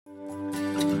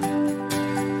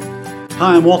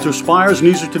Hi, I'm Walter Spires, and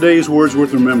these are today's words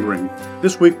worth remembering.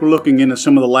 This week we're looking into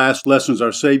some of the last lessons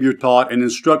our Savior taught and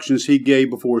instructions He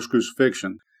gave before His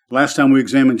crucifixion. Last time we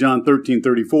examined John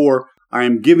 13:34, I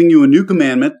am giving you a new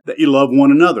commandment, that you love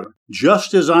one another,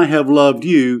 just as I have loved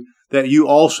you, that you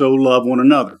also love one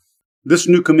another. This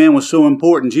new command was so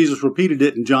important, Jesus repeated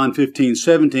it in John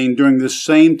 15:17 during this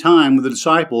same time with the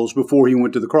disciples before He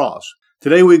went to the cross.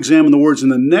 Today we examine the words in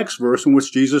the next verse in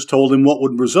which Jesus told them what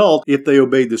would result if they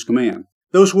obeyed this command.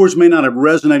 Those words may not have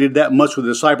resonated that much with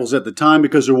the disciples at the time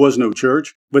because there was no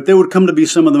church, but they would come to be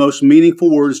some of the most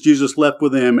meaningful words Jesus left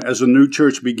with them as the new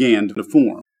church began to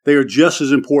form. They are just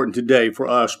as important today for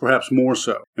us, perhaps more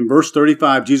so. In verse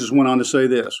 35, Jesus went on to say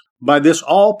this, "By this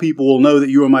all people will know that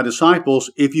you are my disciples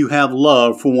if you have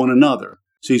love for one another."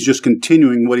 So He's just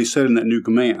continuing what He said in that new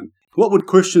command. What would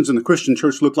Christians in the Christian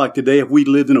church look like today if we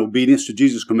lived in obedience to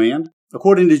Jesus' command?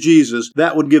 According to Jesus,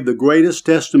 that would give the greatest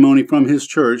testimony from His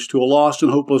church to a lost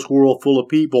and hopeless world full of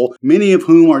people, many of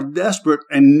whom are desperate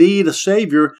and need a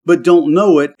Savior, but don't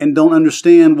know it and don't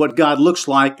understand what God looks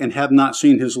like and have not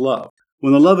seen His love.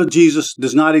 When the love of Jesus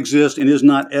does not exist and is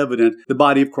not evident, the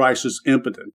body of Christ is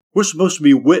impotent. We're supposed to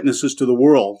be witnesses to the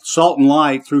world, salt and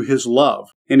light through His love.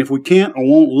 And if we can't or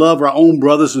won't love our own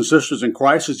brothers and sisters in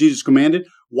Christ as Jesus commanded,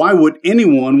 why would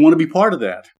anyone want to be part of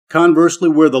that? Conversely,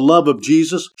 where the love of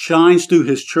Jesus shines through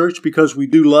His church because we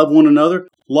do love one another,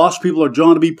 lost people are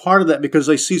drawn to be part of that because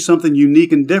they see something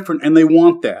unique and different and they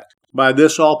want that. By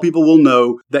this, all people will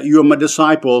know that you are my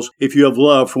disciples if you have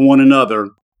love for one another.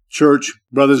 Church,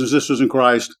 brothers and sisters in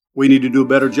Christ, we need to do a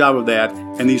better job of that,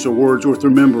 and these are words worth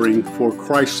remembering for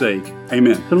Christ's sake.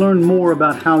 Amen. To learn more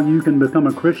about how you can become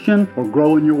a Christian or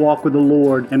grow in your walk with the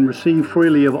Lord and receive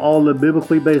freely of all the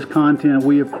biblically based content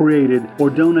we have created or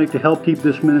donate to help keep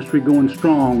this ministry going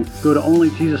strong, go to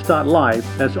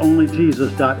onlyjesus.life. That's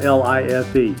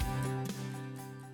onlyjesus.life.